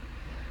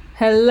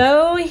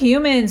Hello,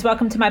 humans.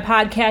 Welcome to my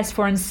podcast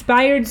for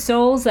inspired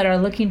souls that are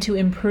looking to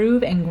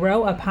improve and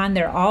grow upon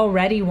their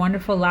already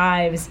wonderful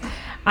lives.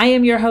 I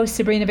am your host,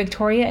 Sabrina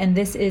Victoria, and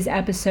this is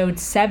episode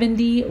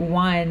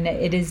 71.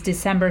 It is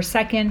December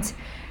 2nd,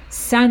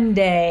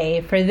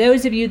 Sunday. For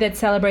those of you that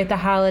celebrate the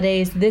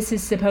holidays, this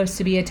is supposed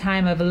to be a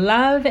time of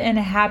love and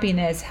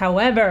happiness.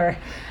 However,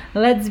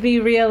 let's be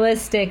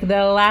realistic.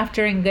 The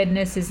laughter and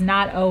goodness is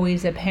not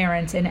always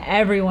apparent in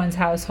everyone's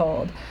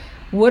household.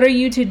 What are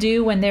you to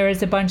do when there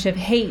is a bunch of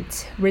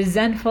hate,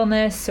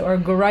 resentfulness, or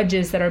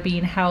grudges that are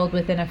being held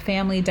within a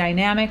family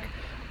dynamic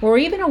or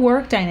even a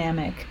work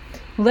dynamic?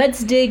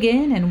 Let's dig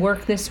in and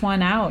work this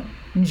one out.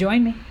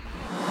 Join me.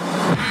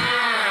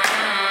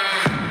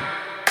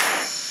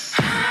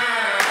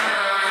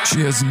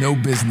 She has no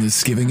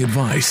business giving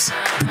advice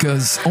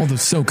because all the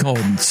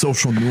so-called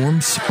social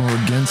norms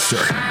are against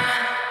her.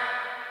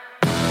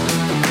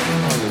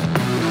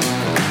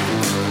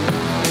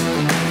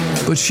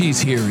 But she's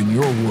here in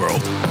your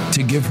world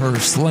to give her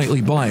slightly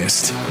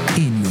biased,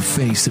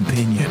 in-your-face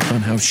opinion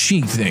on how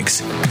she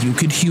thinks you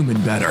could human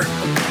better.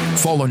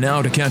 Follow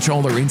now to catch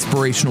all her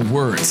inspirational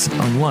words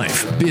on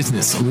life,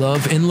 business,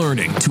 love, and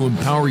learning to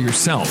empower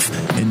yourself.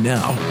 And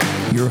now,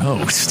 your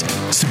host,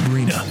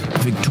 Sabrina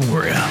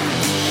Victoria.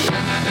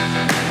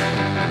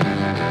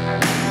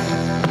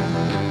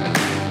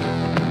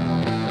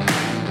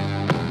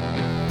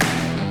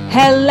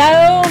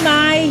 Hello,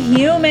 my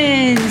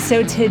humans.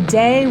 So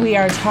today we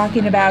are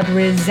talking about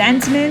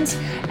resentment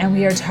and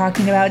we are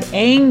talking about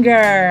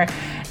anger.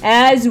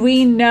 As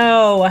we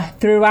know,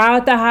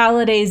 throughout the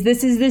holidays,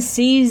 this is the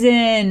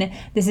season.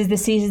 This is the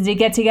season to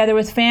get together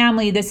with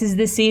family. This is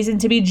the season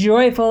to be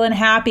joyful and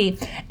happy.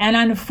 And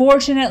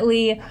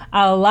unfortunately,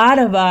 a lot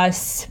of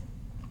us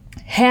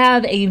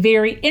have a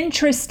very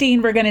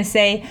interesting, we're going to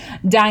say,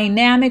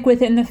 dynamic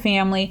within the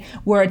family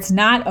where it's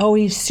not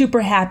always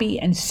super happy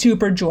and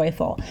super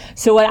joyful.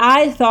 So what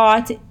I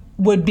thought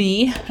would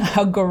be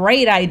a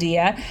great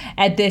idea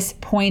at this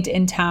point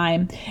in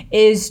time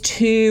is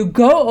to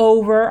go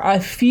over a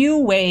few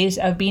ways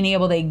of being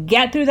able to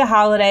get through the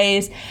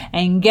holidays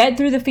and get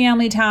through the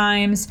family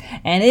times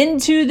and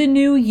into the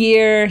new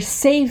year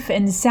safe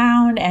and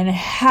sound and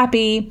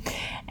happy,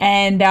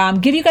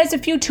 and give you guys a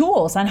few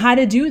tools on how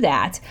to do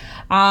that.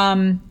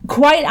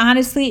 Quite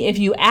honestly, if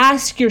you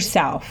ask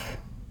yourself,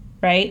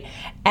 right?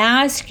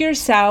 Ask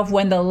yourself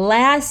when the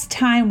last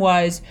time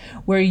was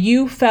where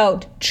you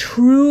felt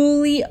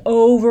truly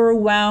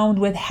overwhelmed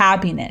with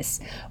happiness.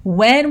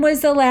 When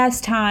was the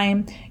last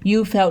time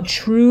you felt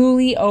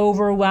truly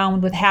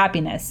overwhelmed with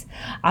happiness?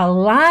 A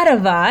lot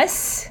of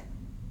us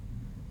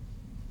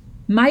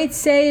might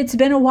say it's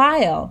been a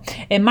while.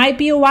 It might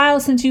be a while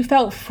since you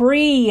felt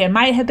free. It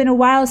might have been a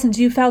while since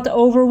you felt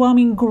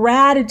overwhelming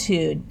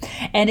gratitude.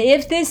 And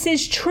if this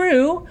is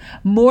true,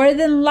 more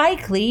than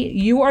likely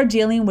you are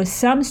dealing with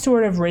some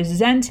sort of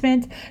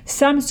resentment,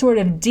 some sort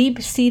of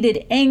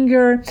deep-seated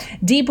anger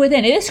deep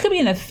within. This could be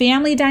in the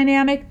family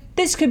dynamic.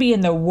 This could be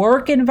in the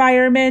work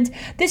environment.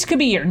 This could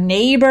be your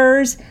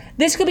neighbors.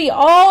 This could be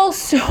all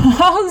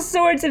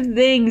sorts of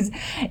things.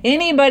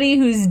 Anybody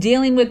who's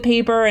dealing with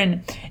paper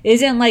and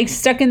isn't like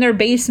stuck in their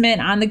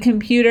basement on the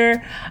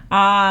computer,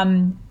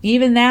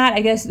 even that, I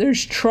guess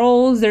there's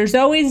trolls. There's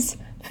always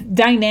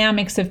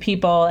dynamics of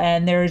people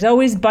and there's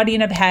always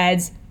butting of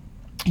heads.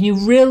 You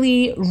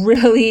really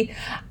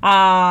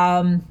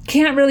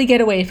can't really get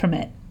away from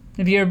it,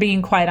 if you're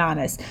being quite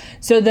honest.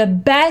 So the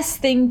best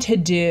thing to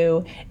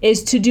do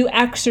is to do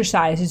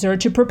exercises or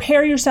to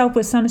prepare yourself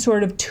with some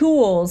sort of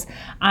tools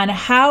on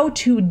how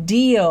to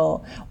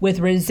deal with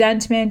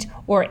resentment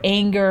or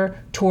anger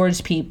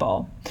towards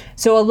people.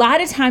 So a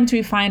lot of times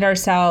we find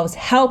ourselves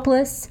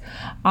helpless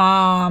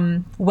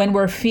when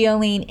we're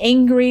feeling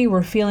angry,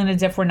 we're feeling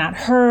as if we're not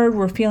heard,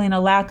 we're feeling a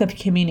lack of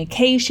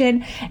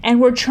communication, and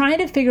we're trying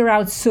to figure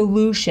out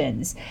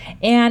solutions.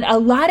 And a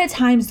lot of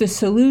times the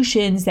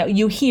solutions that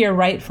you hear,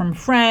 right, from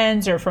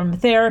friends or from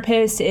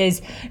therapists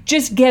is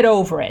just get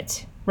over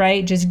it,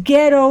 right? Just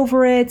get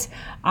over it.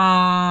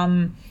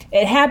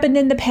 It happened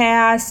in the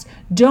past.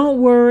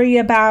 Don't worry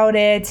about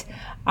it.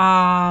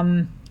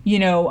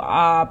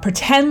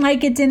 Pretend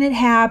like it didn't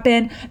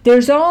happen.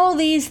 There's all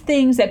these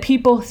things that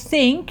people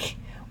think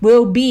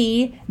will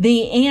be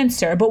the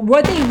answer, but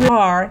what they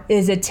are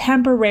is a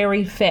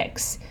temporary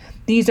fix.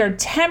 These are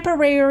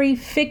temporary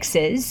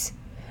fixes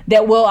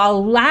that will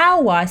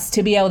allow us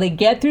to be able to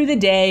get through the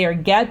day or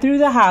get through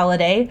the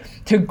holiday,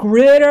 to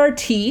grit our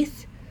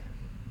teeth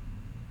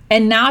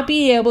and not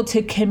be able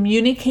to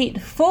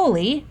communicate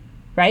fully,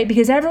 right?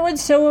 Because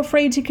everyone's so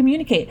afraid to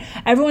communicate.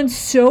 Everyone's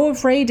so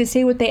afraid to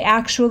say what they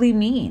actually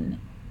mean,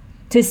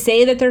 to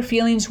say that their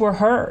feelings were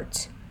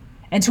hurt,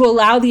 and to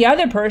allow the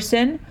other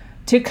person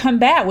to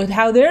combat with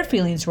how their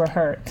feelings were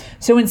hurt.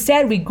 So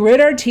instead, we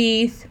grit our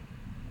teeth,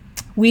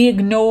 we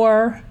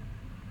ignore,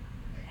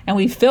 and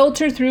we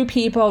filter through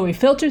people, we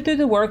filter through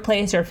the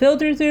workplace, or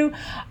filter through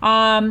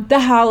the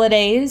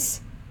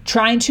holidays,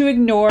 trying to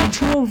ignore and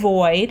to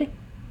avoid.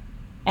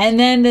 And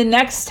then the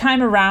next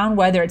time around,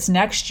 whether it's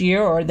next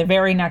year or the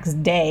very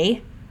next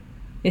day,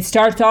 It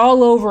starts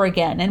all over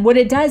again. And what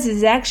it does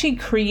is it actually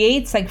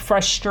creates like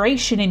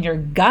frustration in your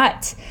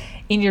gut,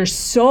 in your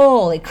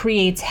soul. It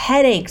creates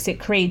headaches. It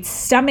creates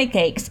stomach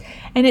aches.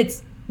 And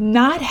it's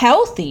not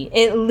healthy.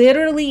 It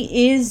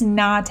literally is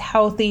not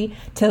healthy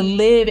to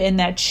live in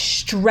that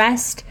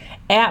stressed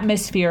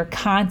atmosphere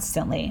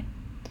constantly.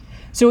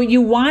 So what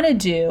you want to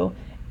do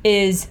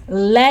is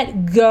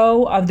let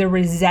go of the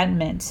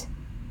resentment.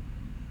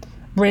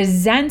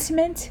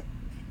 Resentment,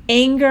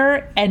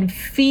 anger, and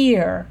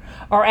fear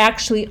are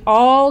actually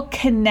all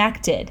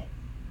connected,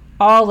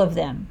 all of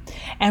them.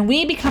 And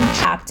we become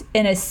trapped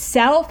in a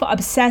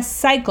self-obsessed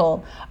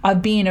cycle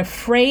of being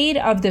afraid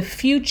of the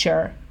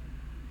future,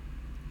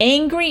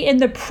 angry in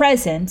the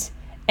present,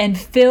 and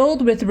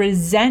filled with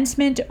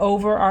resentment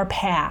over our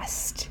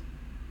past.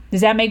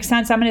 Does that make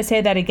sense? I'm going to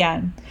say that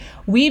again.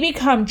 We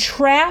become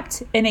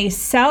trapped in a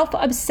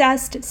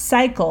self-obsessed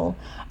cycle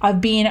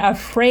of being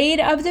afraid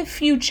of the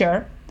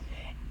future,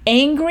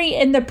 angry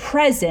in the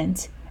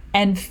present,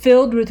 and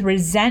filled with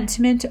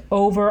resentment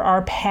over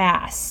our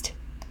past.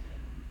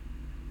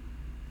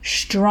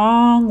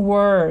 Strong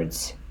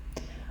words.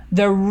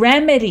 The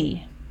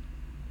remedy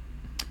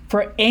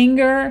for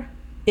anger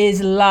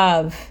is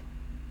love,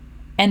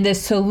 and the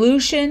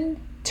solution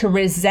to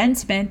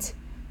resentment,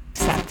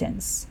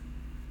 acceptance.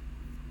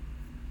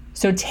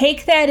 So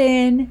take that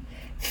in,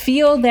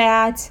 feel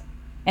that,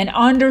 and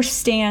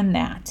understand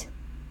that.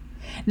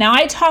 Now,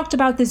 I talked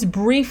about this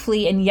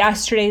briefly in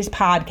yesterday's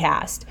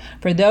podcast.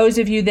 For those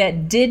of you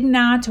that did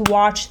not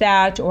watch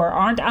that or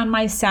aren't on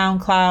my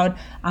SoundCloud,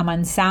 I'm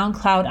on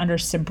SoundCloud under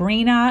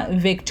Sabrina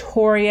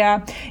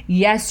Victoria.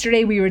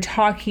 Yesterday, we were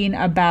talking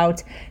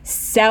about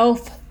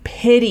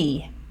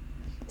self-pity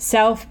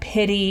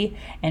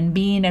and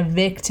being a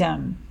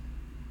victim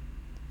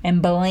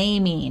and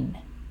blaming.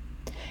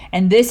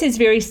 And this is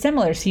very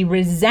similar. See,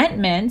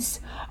 resentments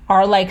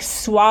are like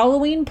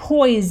swallowing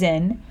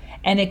poison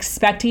and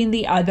expecting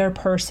the other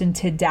person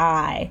to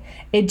die.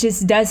 It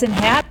just doesn't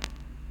happen.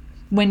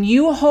 When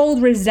you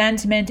hold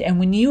resentment and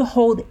when you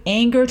hold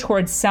anger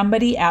towards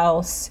somebody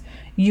else,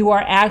 you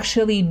are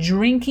actually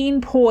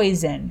drinking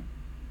poison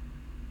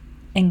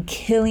and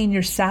killing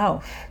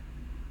yourself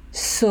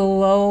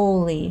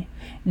slowly,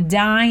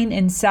 dying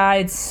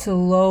inside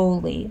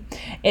slowly.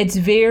 It's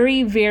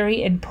very,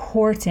 very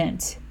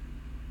important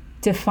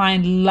to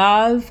find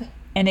love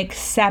and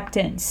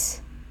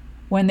acceptance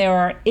when there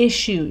are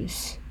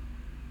issues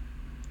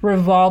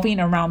revolving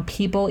around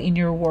people in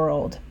your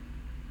world.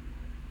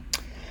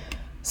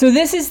 So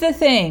this is the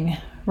thing,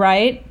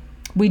 right?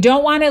 We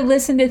don't want to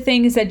listen to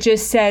things that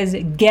just says,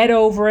 get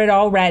over it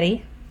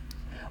already.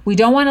 We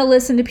don't want to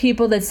listen to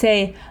people that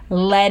say,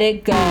 let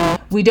it go.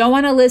 We don't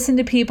want to listen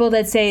to people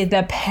that say,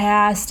 the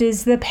past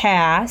is the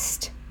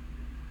past,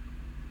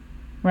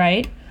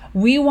 right?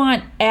 We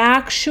want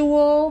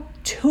actual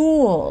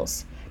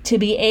tools to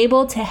be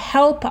able to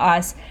help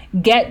us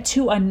get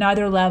to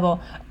another level,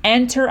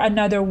 enter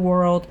another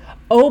world,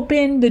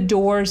 open the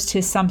doors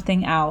to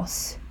something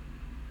else.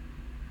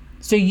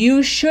 So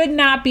you should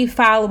not be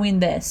following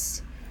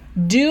this.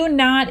 Do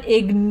not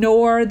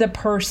ignore the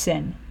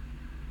person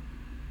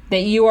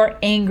that you are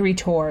angry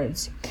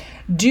towards.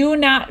 Do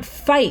not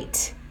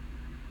fight.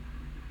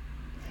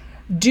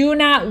 Do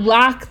not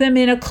lock them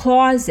in a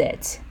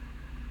closet.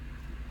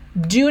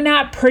 Do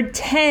not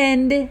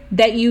pretend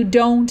that you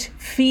don't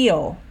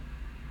feel.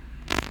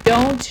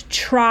 Don't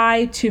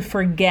try to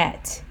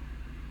forget.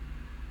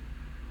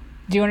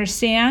 Do you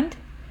understand?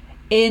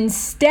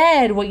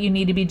 Instead, what you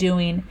need to be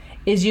doing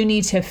is you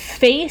need to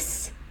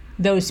face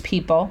those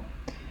people,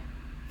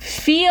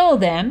 feel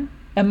them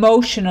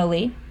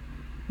emotionally,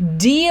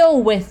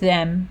 deal with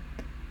them,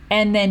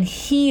 and then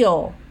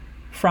heal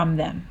from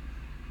them.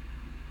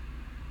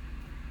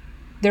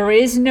 There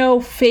is no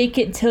fake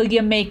it till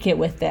you make it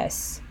with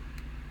this.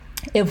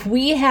 If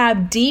we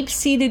have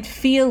deep-seated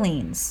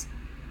feelings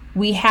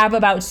we have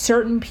about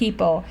certain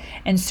people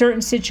and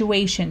certain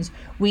situations,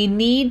 we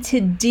need to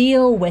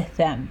deal with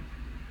them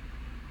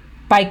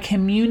by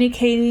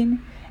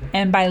communicating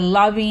and by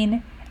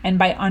loving and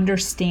by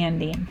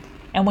understanding.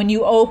 And when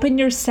you open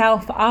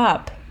yourself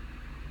up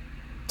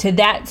to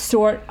that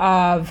sort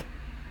of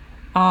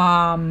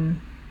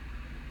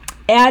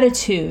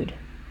attitude,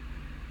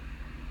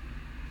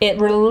 it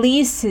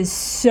releases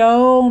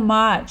so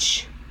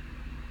much.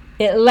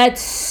 It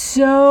lets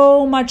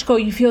so much go.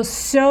 You feel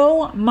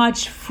so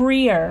much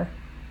freer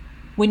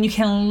when you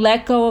can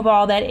let go of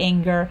all that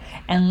anger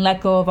and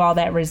let go of all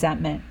that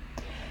resentment.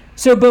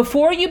 So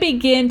before you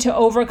begin to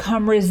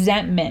overcome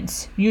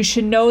resentment, you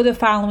should know the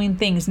following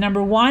things.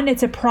 Number one,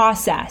 it's a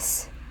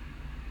process.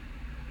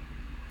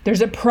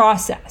 There's a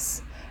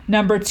process.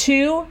 Number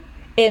two,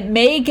 it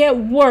may get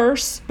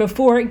worse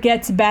before it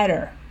gets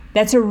better.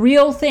 That's a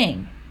real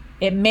thing.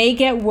 It may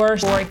get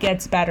worse before it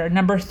gets better.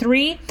 Number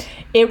three,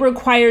 it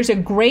requires a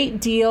great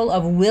deal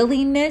of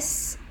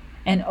willingness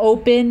and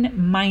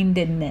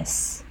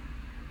open-mindedness.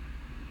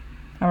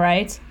 All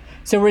right?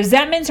 So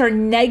resentments are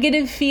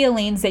negative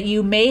feelings that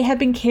you may have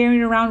been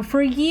carrying around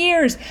for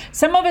years.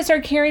 Some of us are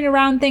carrying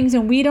around things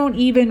and we don't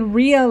even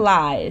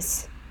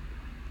realize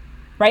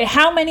right?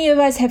 How many of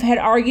us have had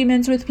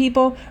arguments with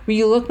people where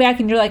you look back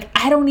and you're like,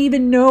 I don't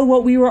even know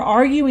what we were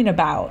arguing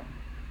about?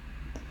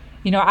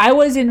 I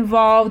was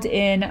involved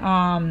in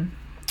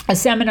a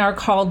seminar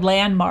called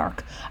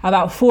Landmark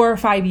about 4 or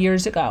 5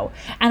 years ago.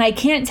 And I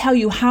can't tell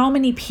you how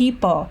many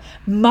people,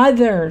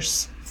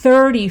 mothers,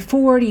 30,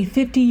 40,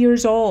 50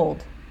 years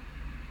old,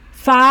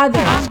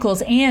 fathers,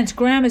 uncles, aunts,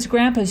 grandmas,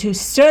 grandpas, who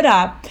stood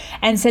up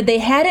and said they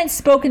hadn't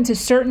spoken to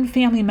certain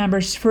family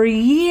members for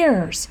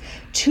years,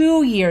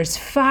 2 years,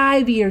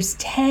 5 years,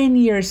 10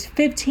 years,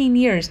 15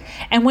 years.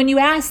 And when you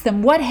ask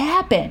them, what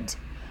happened?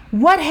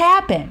 What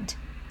happened?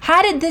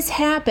 How did this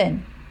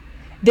happen?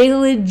 They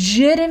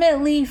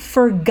legitimately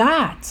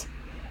forgot.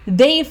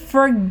 They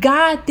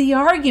forgot the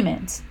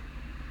argument.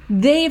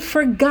 They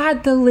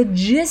forgot the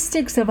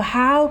logistics of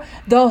how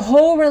the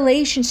whole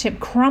relationship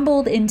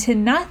crumbled into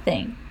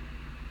nothing.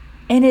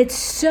 And it's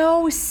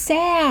so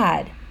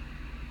sad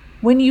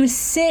when you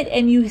sit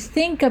and you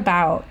think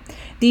about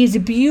these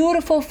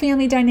beautiful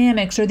family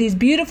dynamics or these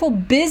beautiful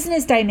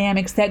business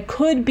dynamics that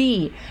could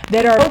be,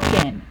 that are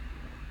broken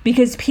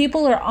because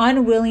people are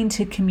unwilling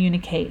to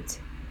communicate.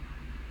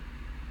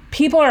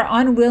 People are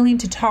unwilling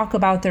to talk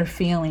about their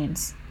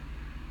feelings.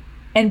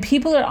 And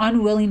people are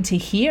unwilling to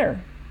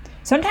hear.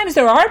 Sometimes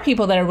there are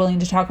people that are willing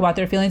to talk about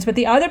their feelings, but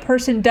the other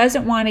person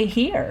doesn't want to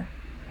hear.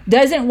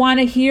 Doesn't want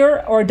to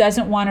hear or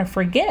doesn't want to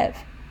forgive.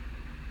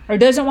 Or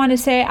doesn't want to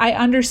say, I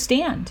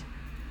understand.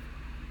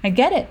 I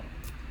get it.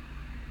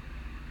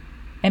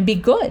 And be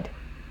good.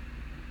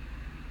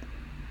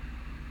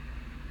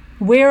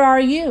 Where are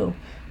you?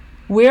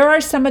 Where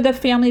are some of the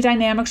family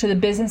dynamics or the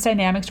business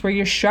dynamics where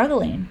you're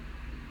struggling?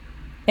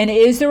 And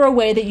is there a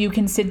way that you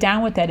can sit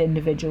down with that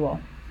individual?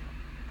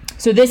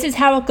 So this is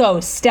how it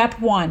goes. Step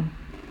 1,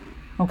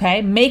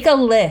 okay? Make a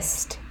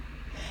list.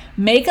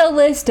 Make a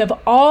list of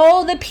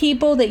all the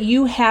people that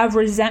you have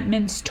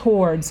resentments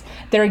towards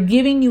that are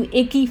giving you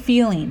icky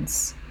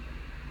feelings.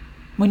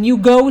 When you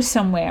go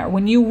somewhere,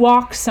 when you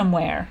walk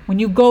somewhere, when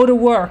you go to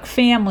work,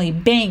 family,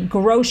 bank,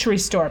 grocery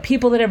store,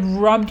 people that have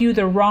rubbed you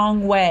the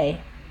wrong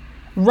way.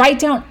 Write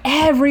down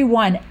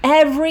everyone,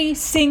 every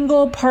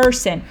single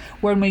person,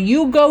 where when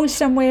you go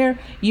somewhere,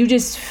 you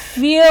just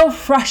feel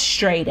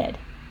frustrated.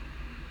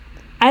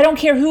 I don't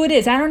care who it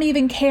is. I don't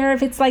even care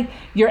if it's like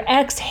your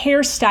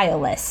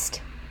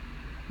ex-hairstylist.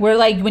 Where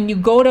like when you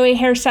go to a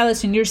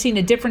hairstylist and you're seeing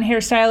a different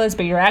hairstylist,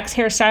 but your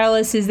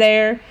ex-hairstylist is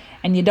there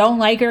and you don't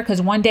like her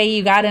because one day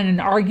you got in an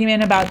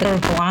argument about the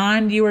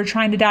blonde you were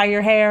trying to dye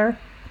your hair.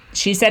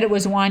 She said it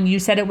was one, you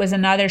said it was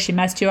another. She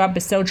messed you up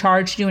but still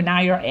charged you, and now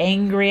you're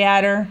angry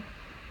at her.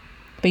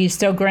 But you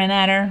still grin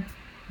at her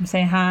and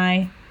say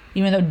hi,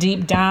 even though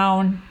deep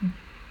down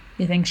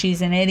you think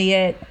she's an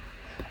idiot.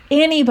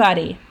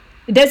 Anybody.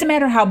 It doesn't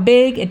matter how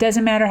big. It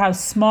doesn't matter how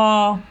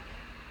small.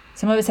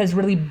 Some of us has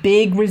really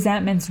big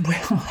resentments,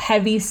 real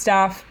heavy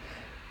stuff,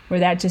 where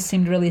that just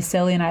seemed really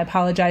silly, and I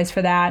apologize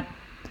for that.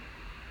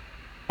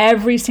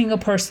 Every single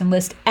person.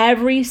 List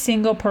every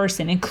single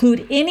person.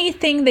 Include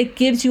anything that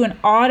gives you an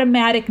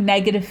automatic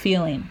negative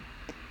feeling.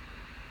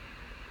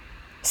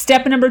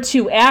 Step number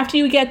 2, after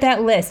you get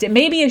that list, it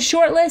may be a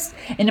short list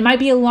and it might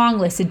be a long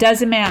list. It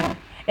doesn't matter.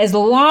 As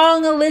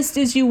long a list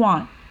as you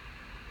want.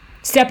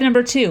 Step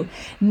number 2,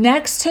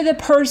 next to the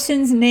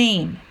person's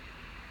name,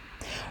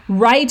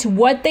 write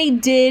what they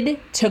did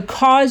to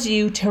cause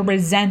you to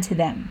resent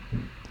them.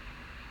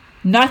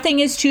 Nothing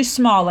is too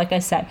small, like I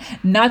said.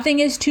 Nothing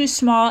is too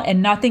small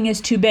and nothing is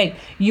too big.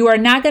 You are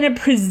not going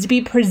to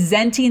be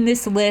presenting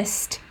this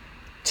list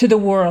to the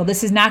world.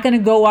 This is not going to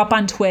go up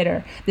on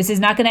Twitter. This is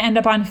not going to end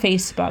up on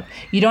Facebook.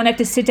 You don't have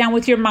to sit down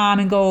with your mom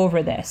and go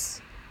over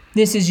this.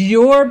 This is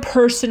your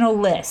personal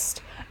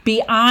list.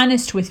 Be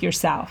honest with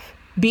yourself.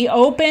 Be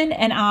open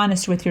and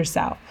honest with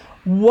yourself.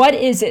 What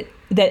is it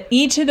that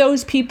each of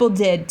those people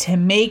did to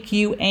make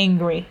you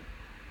angry?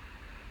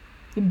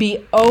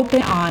 Be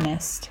open,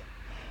 honest.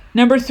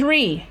 Number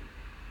 3,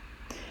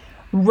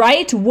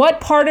 write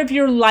what part of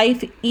your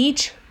life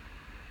each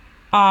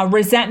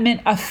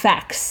resentment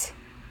affects.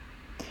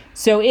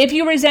 So if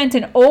you resent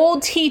an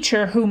old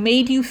teacher who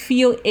made you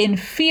feel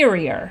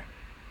inferior,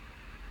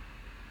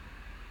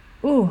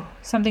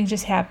 something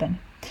just happened.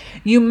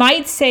 You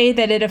might say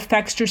that it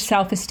affects your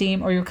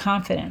self-esteem or your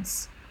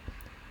confidence.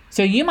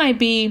 So you might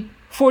be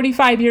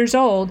 45 years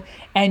old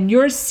and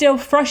you're still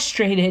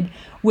frustrated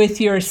with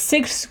your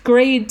 6th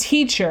grade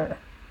teacher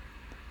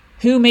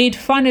who made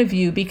fun of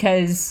you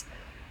because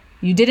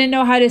you didn't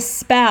know how to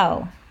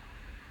spell.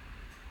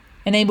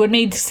 And they would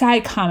make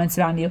side comments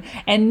on you.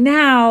 And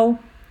now,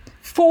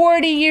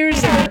 40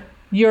 years later,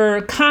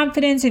 your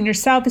confidence and your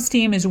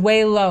self-esteem is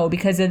way low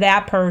because of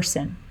that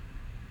person.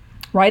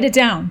 Write it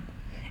down.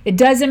 It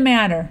doesn't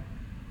matter.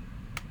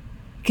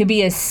 It can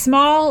be as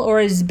small or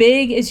as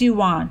big as you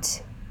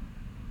want.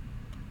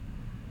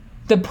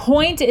 The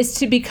point is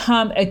to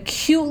become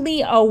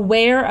acutely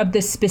aware of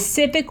the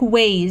specific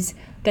ways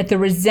that the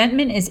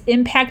resentment is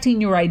impacting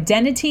your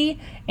identity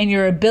and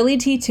your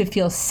ability to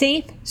feel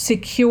safe,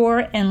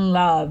 secure, and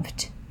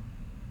loved.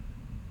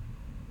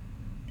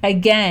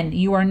 Again,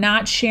 you are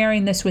not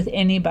sharing this with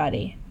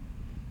anybody.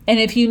 And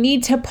if you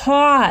need to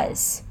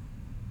pause,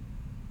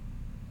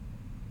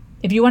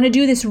 if you want to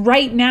do this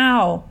right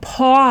now,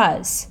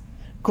 pause.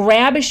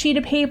 Grab a sheet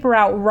of paper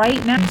out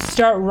right now and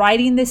start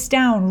writing this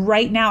down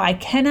right now. I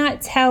cannot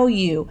tell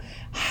you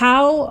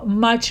how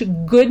much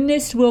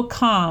goodness will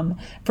come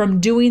from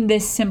doing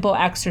this simple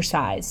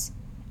exercise.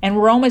 And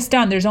we're almost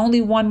done. There's only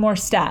one more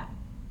step.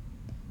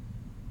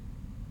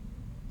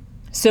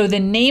 So the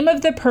name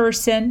of the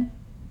person,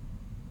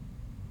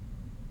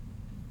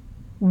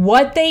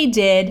 what they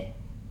did,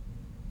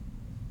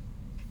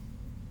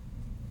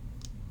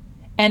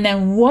 and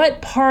then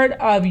what part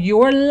of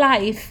your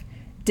life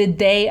did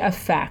they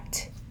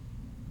affect?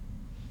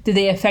 Did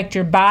they affect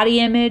your body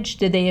image?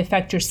 Did they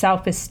affect your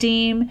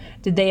self-esteem?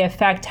 Did they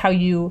affect how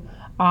you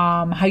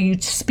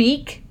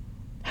speak,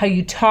 how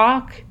you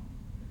talk,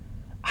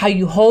 how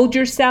you hold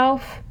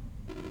yourself,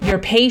 your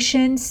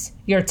patience,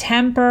 your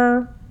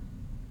temper?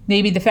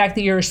 Maybe the fact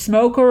that you're a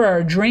smoker or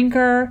a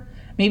drinker.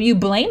 Maybe you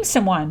blame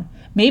someone.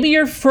 Maybe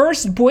your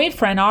first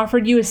boyfriend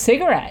offered you a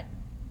cigarette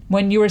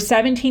when you were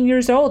 17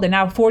 years old, and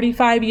now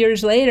 45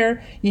 years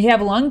later, you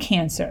have lung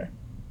cancer.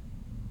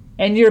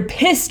 And you're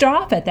pissed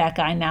off at that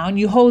guy now, and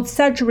you hold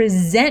such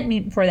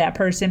resentment for that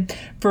person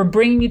for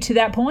bringing you to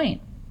that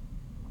point.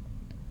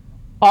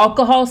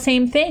 Alcohol,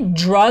 same thing.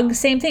 Drugs,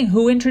 same thing.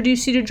 Who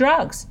introduced you to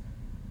drugs?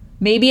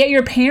 Maybe at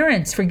your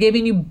parents for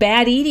giving you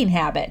bad eating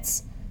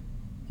habits.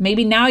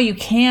 Maybe now you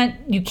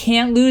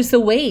can't lose the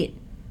weight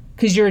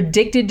because you're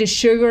addicted to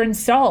sugar and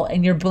salt,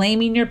 and you're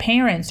blaming your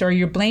parents, or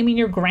you're blaming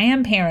your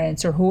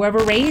grandparents, or whoever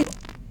raised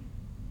you.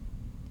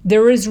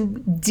 There is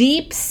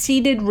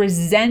deep-seated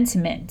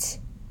resentment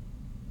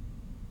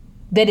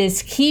that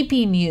is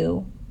keeping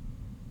you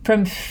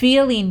from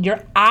feeling your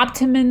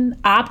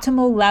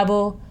optimal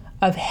level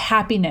of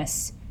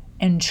happiness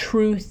and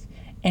truth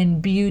and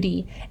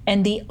beauty.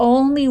 And the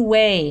only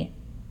way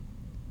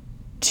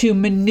to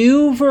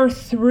maneuver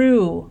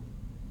through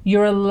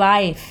your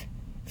life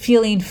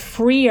feeling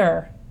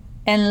freer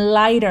and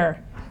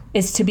lighter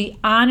is to be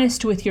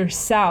honest with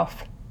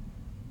yourself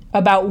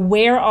about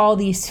where all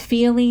these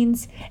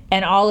feelings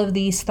and all of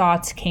these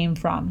thoughts came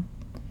from.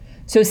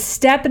 So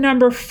step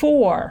number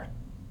 4,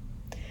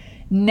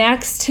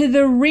 next to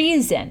the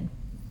reason,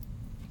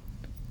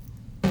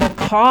 the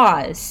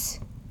cause,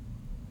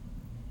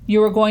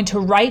 you are going to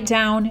write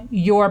down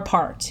your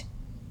part.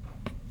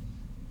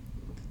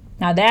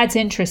 Now that's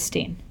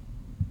interesting.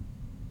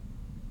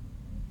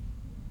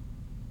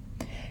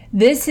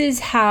 This is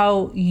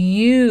how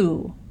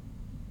you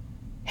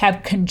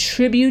have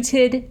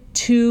contributed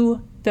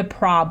to the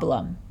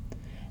problem.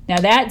 Now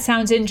that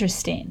sounds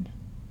interesting,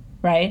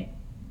 right?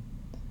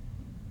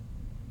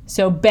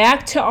 So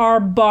back to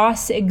our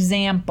boss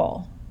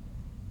example.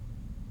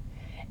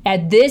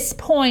 At this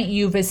point,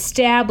 you've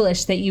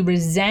established that you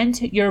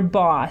resent your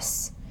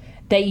boss,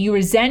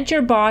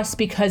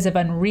 because of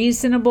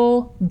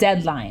unreasonable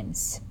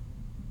deadlines,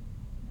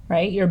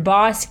 right? Your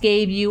boss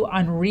gave you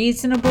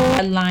unreasonable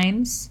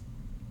deadlines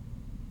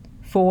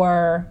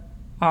for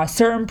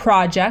certain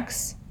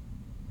projects.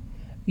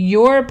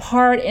 Your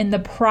part in the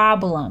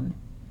problem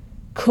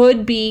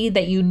could be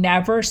that you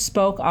never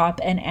spoke up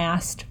and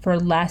asked for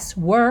less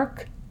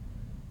work,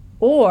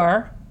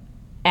 or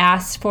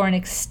asked for an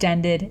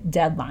extended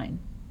deadline.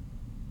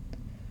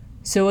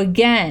 So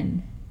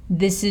again,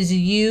 this is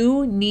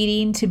you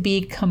needing to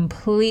be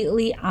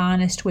completely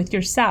honest with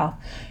yourself.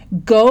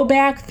 Go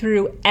back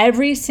through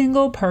every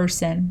single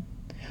person,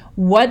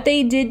 what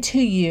they did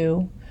to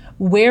you,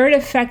 where it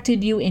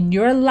affected you in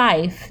your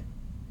life,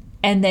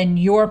 and then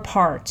your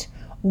part.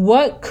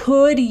 What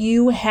could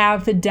you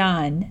have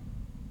done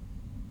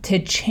to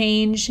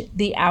change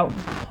the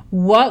outcome?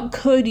 What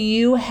could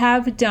you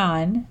have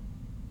done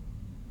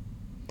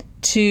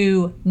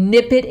to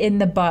nip it in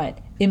the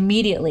bud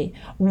immediately?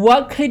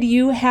 What could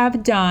you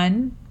have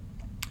done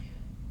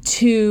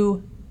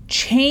to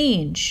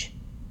change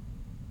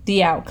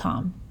the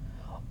outcome,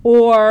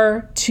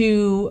 or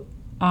to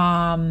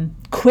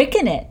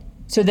quicken it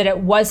so that it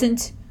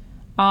wasn't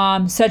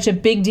such a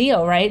big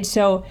deal, right?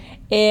 So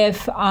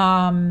if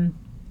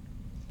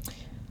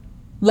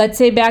let's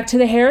say back to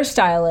the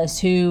hairstylist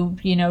who,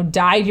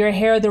 dyed your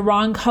hair the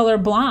wrong color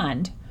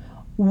blonde.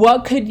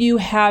 What could you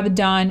have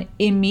done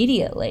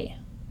immediately,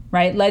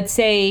 right? Let's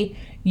say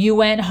you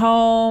went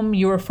home,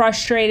 you were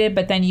frustrated,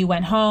 but then you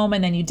went home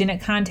and then you didn't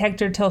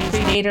contact her till 3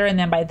 days later, and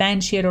then by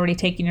then she had already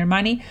taken your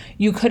money.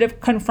 You could have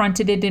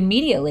confronted it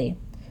immediately.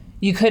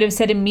 You could have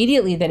said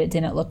immediately that it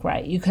didn't look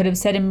right. You could have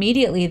said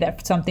immediately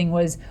that something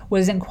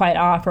wasn't quite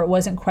off, or it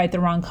wasn't quite the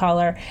wrong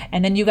color.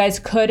 And then you guys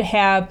could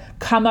have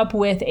come up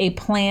with a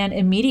plan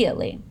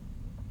immediately.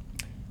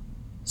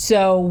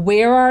 So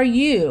where are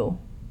you?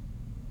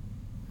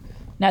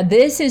 Now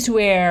this is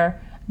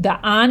where the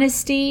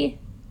honesty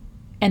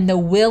and the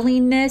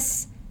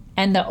willingness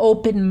and the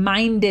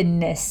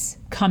open-mindedness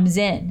comes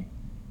in.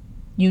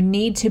 You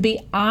need to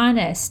be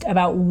honest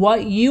about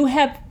what you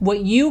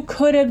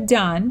could have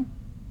done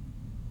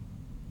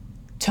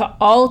to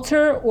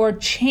alter or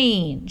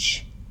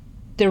change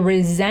the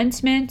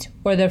resentment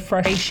or the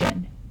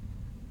frustration.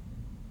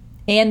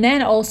 And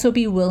then also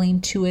be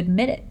willing to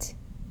admit it.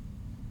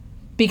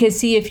 Because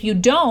see, if you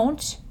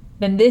don't,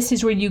 then this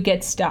is where you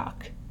get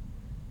stuck.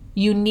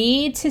 You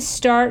need to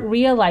start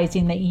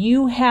realizing that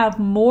you have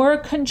more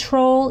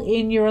control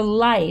in your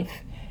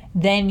life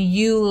than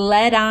you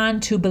let on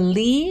to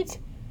believe,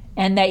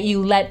 and that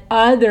you let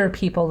other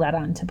people let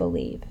on to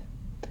believe.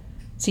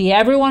 See,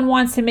 everyone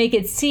wants to make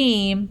it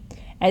seem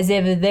as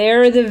if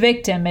they're the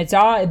victim. It's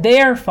all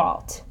their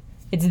fault.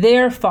 It's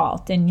their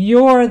fault, and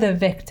you're the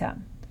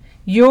victim.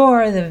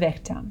 You're the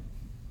victim.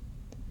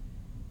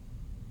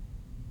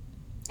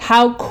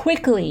 How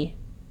quickly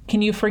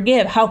can you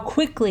forgive? How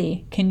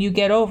quickly can you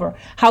get over?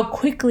 How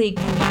quickly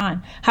can you move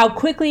on? How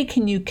quickly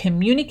can you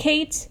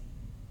communicate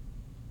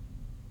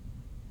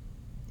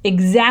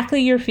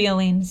exactly your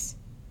feelings,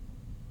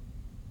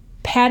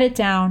 pat it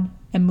down,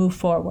 and move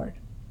forward?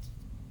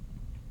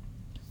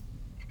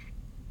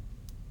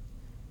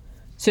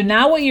 So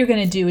now what you're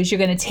going to do is you're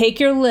going to take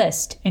your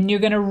list and you're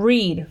going to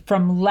read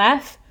from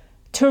left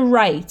to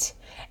right.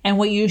 And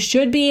what you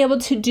should be able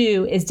to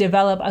do is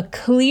develop a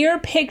clear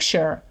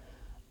picture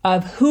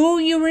of who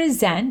you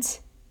resent,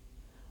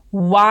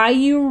 why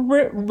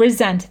you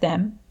resent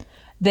them,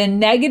 the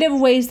negative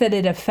ways that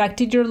it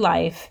affected your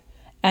life,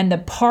 and the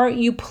part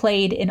you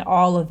played in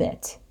all of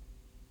it.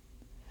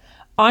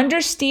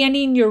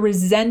 Understanding your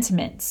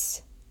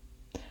resentments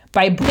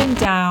by breaking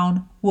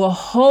down will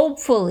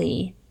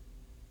hopefully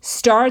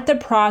start the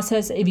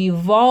process of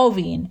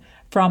evolving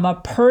from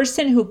a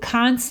person who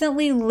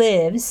constantly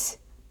lives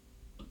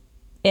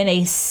in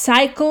a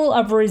cycle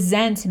of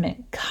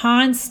resentment,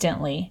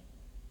 constantly,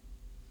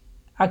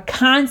 a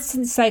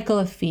constant cycle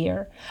of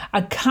fear,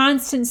 a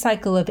constant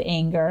cycle of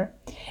anger,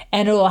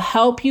 and it will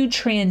help you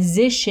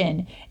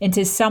transition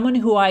into someone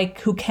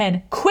who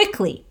can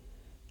quickly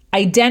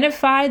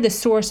identify the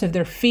source of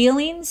their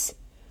feelings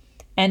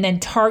and then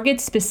target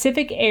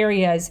specific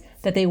areas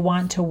that they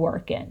want to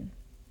work in.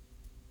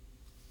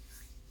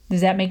 Does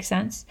that make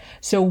sense?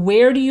 So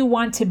where do you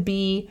want to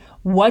be?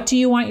 What do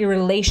you want your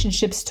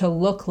relationships to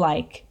look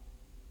like?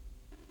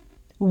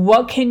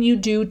 What can you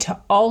do to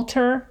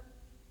alter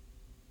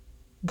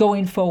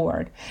going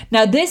forward?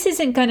 Now, this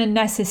isn't going to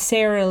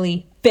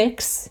necessarily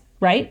fix,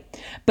 right?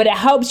 But it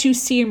helps you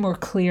see more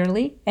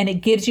clearly and it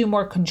gives you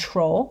more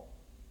control.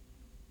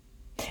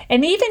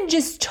 And even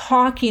just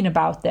talking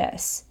about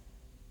this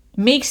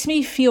makes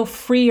me feel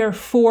freer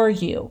for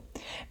you,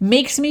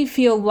 makes me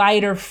feel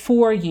lighter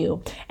for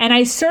you. And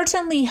I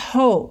certainly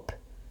hope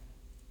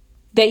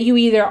that you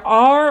either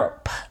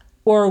are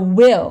or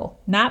will,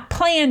 not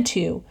plan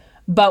to,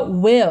 but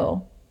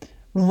will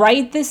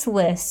write this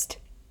list,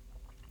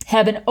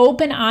 have an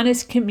open,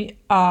 honest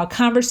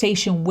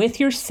conversation with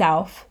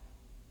yourself,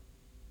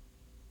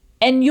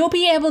 and you'll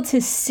be able to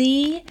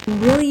see,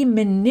 really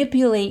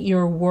manipulate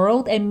your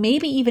world, and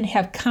maybe even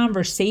have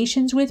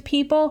conversations with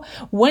people.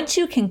 Once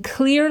you can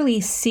clearly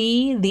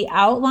see the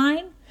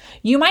outline,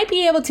 you might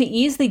be able to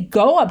easily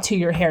go up to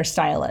your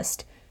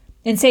hairstylist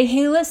and say,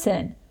 hey,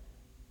 listen,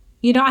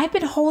 I've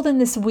been holding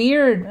this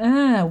weird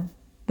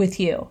with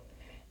you,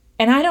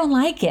 and I don't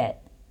like it.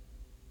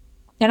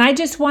 And I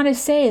just want to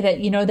say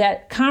that,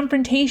 that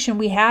confrontation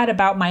we had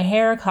about my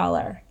hair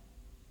color,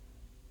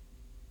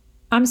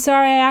 I'm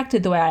sorry I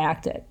acted the way I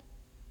acted.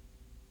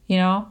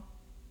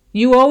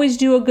 You always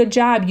do a good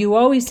job. You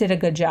always did a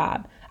good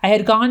job. I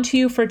had gone to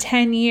you for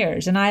 10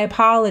 years and I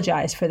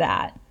apologize for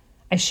that.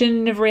 I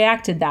shouldn't have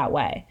reacted that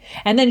way.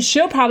 And then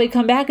she'll probably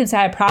come back and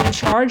say, I probably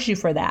charged you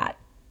for that.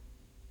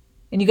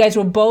 And you guys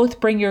will both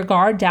bring your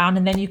guard down,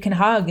 and then you can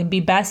hug and be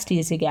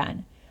besties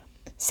again.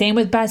 Same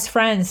with best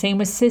friends, same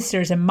with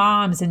sisters and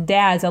moms and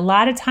dads. A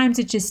lot of times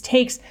it just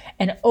takes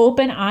an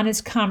open,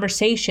 honest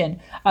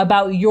conversation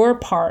about your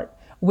part,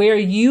 where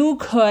you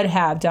could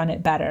have done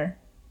it better,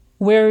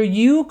 where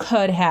you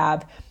could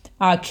have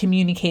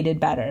communicated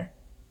better.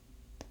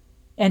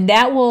 And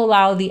that will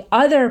allow the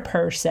other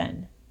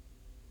person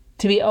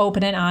to be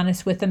open and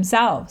honest with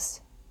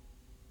themselves.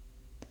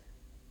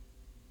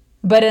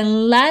 But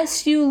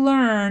unless you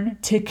learn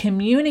to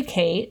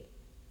communicate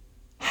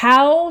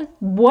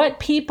what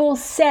people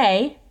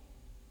say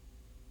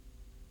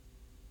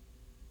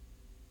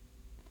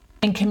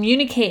and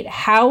communicate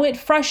how it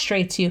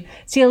frustrates you.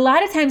 See, a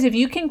lot of times if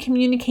you can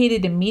communicate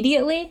it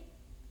immediately,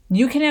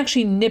 you can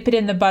actually nip it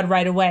in the bud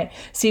right away.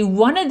 See,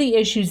 one of the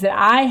issues that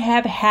I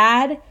have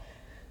had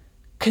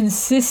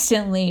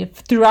consistently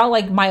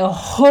throughout my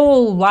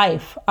whole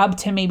life up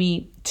to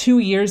maybe 2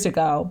 years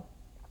ago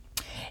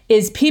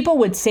is people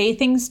would say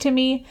things to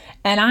me,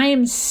 and I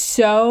am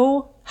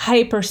so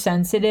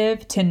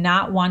hypersensitive to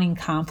not wanting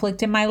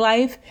conflict in my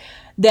life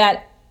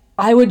that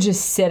I would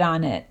just sit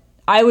on it.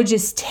 I would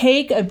just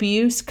take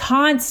abuse,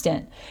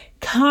 constant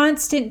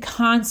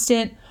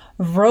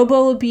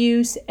verbal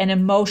abuse and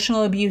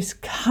emotional abuse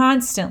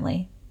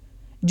constantly,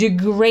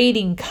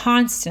 degrading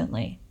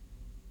constantly.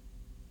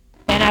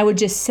 And I would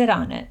just sit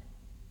on it.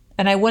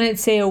 And I wouldn't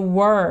say a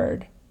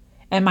word.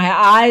 And my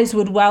eyes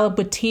would well up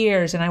with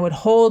tears and I would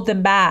hold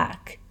them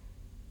back.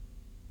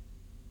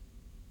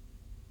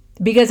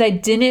 because I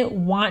didn't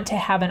want to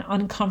have an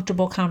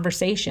uncomfortable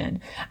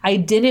conversation. I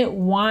didn't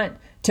want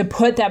to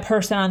put that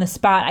person on the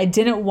spot. I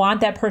didn't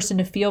want that person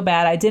to feel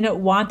bad. I didn't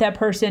want that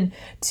person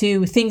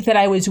to think that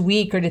I was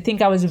weak, or to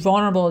think I was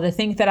vulnerable, to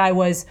think that I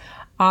was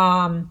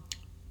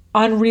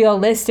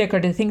unrealistic, or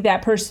to think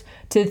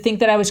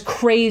that I was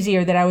crazy,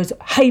 or that I was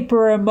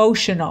hyper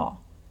emotional.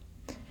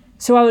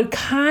 So I would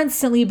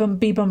constantly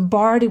be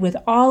bombarded with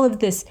all of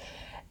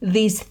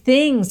these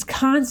things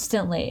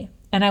constantly.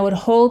 And I would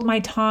hold my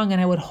tongue,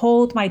 and I would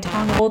hold my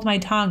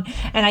tongue.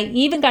 And I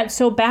even got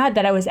so bad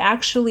that I was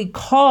actually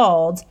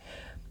called,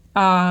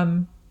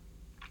 I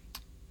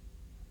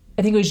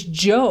think it was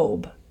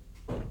Job,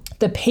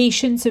 the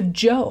patience of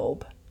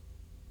Job.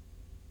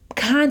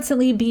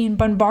 Constantly being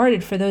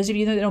bombarded, for those of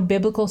you that know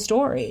biblical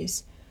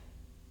stories.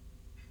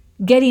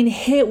 Getting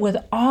hit with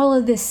all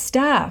of this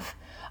stuff.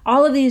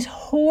 All of these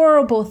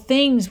horrible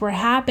things were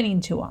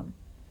happening to him.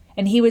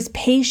 And he was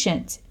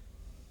patient.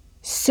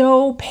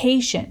 So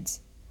patient.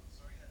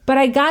 But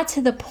I got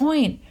to the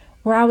point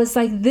where I was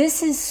like,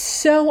 this is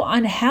so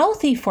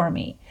unhealthy for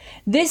me.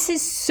 This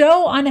is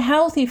so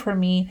unhealthy for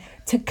me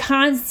to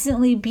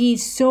constantly be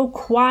so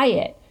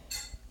quiet.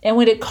 And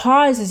what it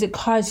caused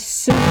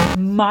so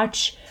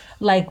much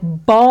like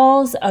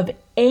balls of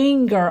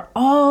anger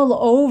all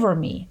over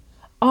me,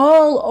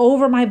 all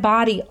over my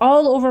body,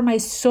 all over my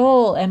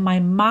soul and my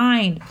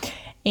mind.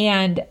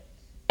 And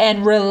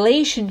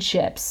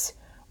relationships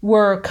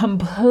were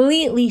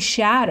completely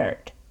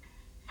shattered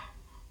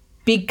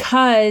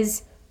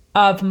because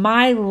of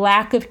my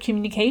lack of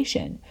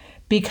communication,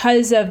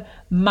 because of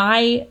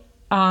my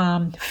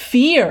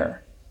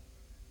fear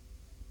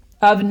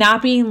of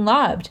not being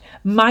loved,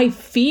 my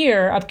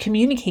fear of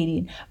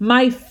communicating,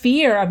 my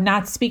fear of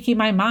not speaking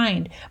my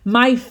mind,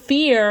 my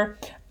fear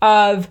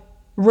of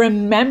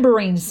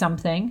remembering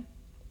something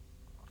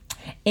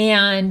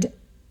and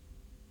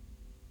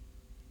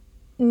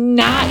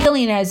not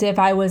feeling as if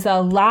I was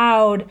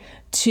allowed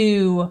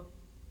to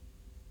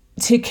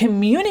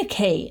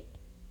communicate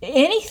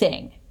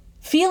anything,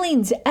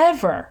 feelings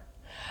ever.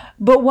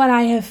 But what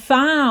I have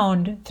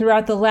found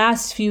throughout the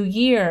last few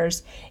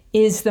years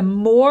is the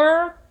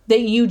more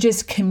that you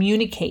just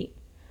communicate,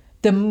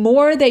 the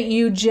more that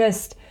you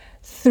just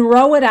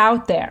throw it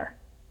out there,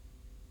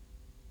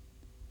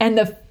 and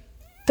the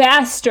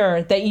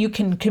faster that you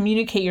can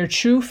communicate your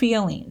true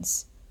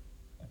feelings,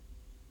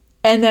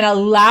 and then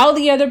allow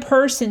the other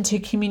person to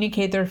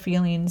communicate their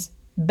feelings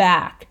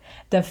back,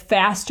 the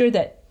faster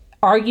that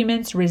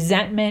arguments,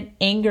 resentment,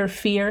 anger,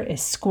 fear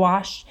is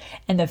squashed,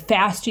 and the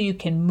faster you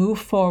can move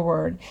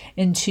forward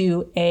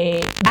into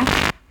a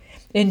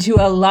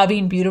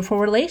loving, beautiful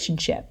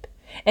relationship.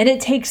 And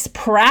it takes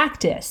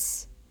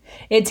practice.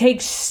 It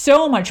takes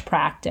so much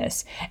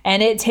practice,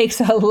 and it takes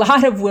a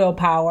lot of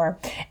willpower,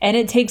 and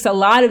it takes a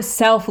lot of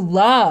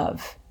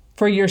self-love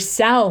for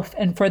yourself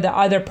and for the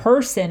other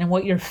person and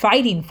what you're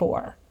fighting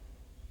for.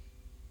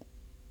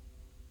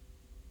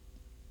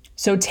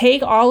 So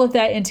take all of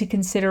that into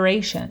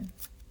consideration.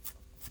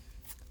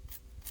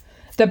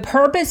 The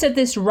purpose of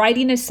this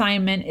writing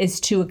assignment is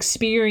to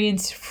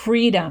experience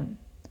freedom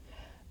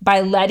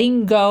by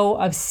letting go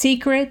of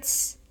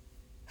secrets,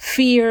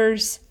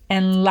 fears,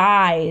 and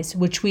lies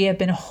which we have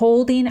been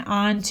holding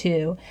on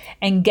to,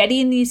 and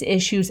getting these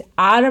issues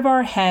out of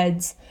our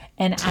heads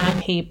and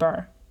on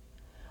paper.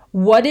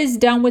 What is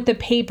done with the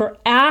paper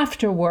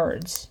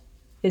afterwards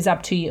is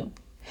up to you.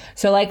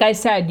 So like I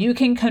said, you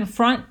can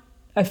confront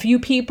a few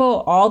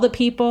people, all the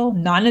people,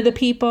 none of the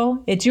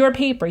people. It's your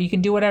paper. You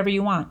can do whatever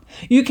you want.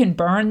 You can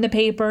burn the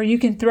paper. You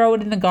can throw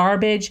it in the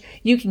garbage.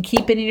 You can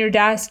keep it in your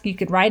desk. You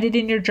could write it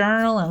in your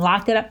journal and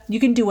lock it up. You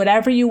can do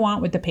whatever you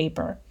want with the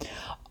paper.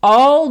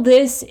 All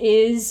this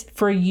is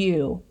for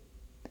you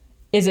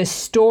is a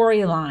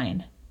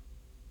storyline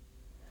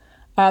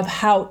of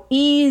how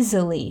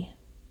easily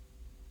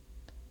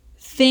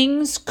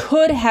things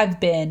could have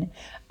been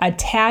a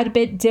tad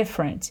bit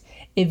different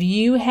if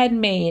you had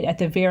made at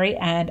the very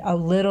end a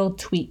little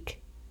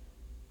tweak,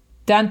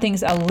 done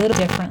things a little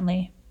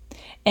differently.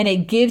 And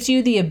it gives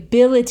you the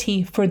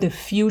ability for the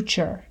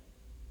future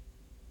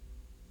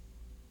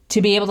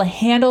to be able to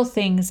handle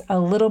things a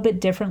little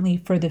bit differently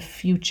for the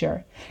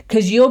future,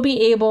 because you'll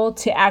be able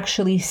to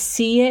actually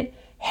see it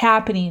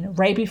happening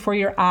right before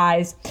your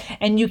eyes.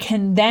 And you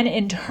can then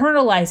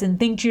internalize and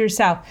think to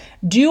yourself,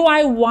 do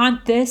I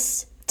want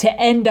this to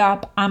end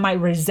up on my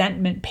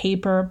resentment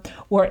paper?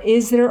 Or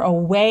is there a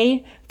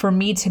way for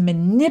me to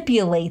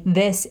manipulate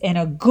this in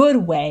a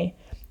good way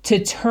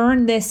to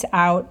turn this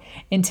out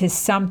into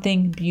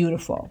something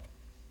beautiful?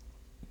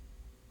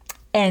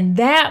 And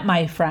that,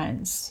 my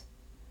friends,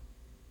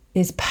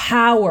 is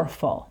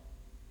powerful.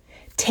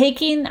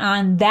 Taking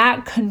on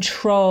that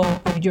control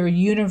of your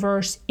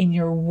universe in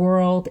your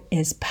world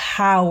is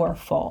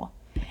powerful.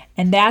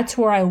 And that's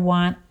where I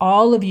want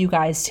all of you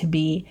guys to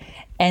be.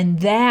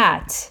 And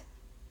that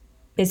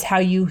is how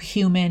you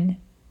human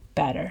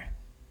better.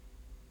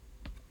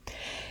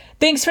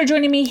 Thanks for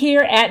joining me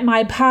here at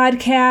my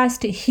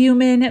podcast,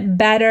 Human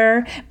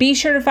Better. Be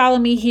sure to follow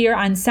me here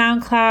on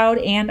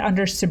SoundCloud and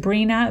under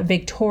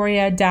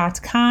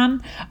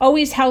SabrinaVictoria.com.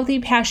 Always healthy,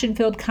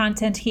 passion-filled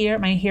content here.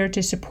 I'm here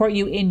to support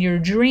you in your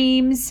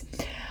dreams.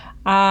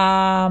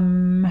 I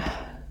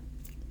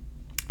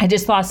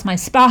just lost my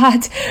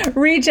spot.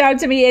 Reach out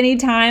to me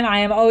anytime. I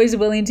am always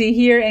willing to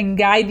hear and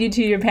guide you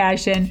to your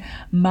passion.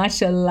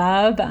 Much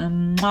love.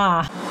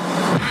 Mwah.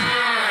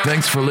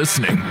 Thanks for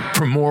listening.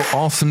 For more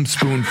awesome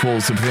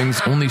spoonfuls of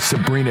things only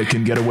Sabrina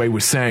can get away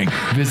with saying,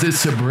 visit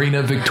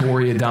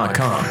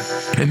SabrinaVictoria.com.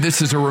 And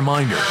this is a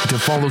reminder to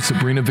follow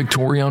Sabrina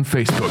Victoria on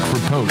Facebook for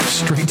posts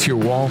straight to your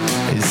wall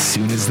as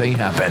soon as they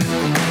happen.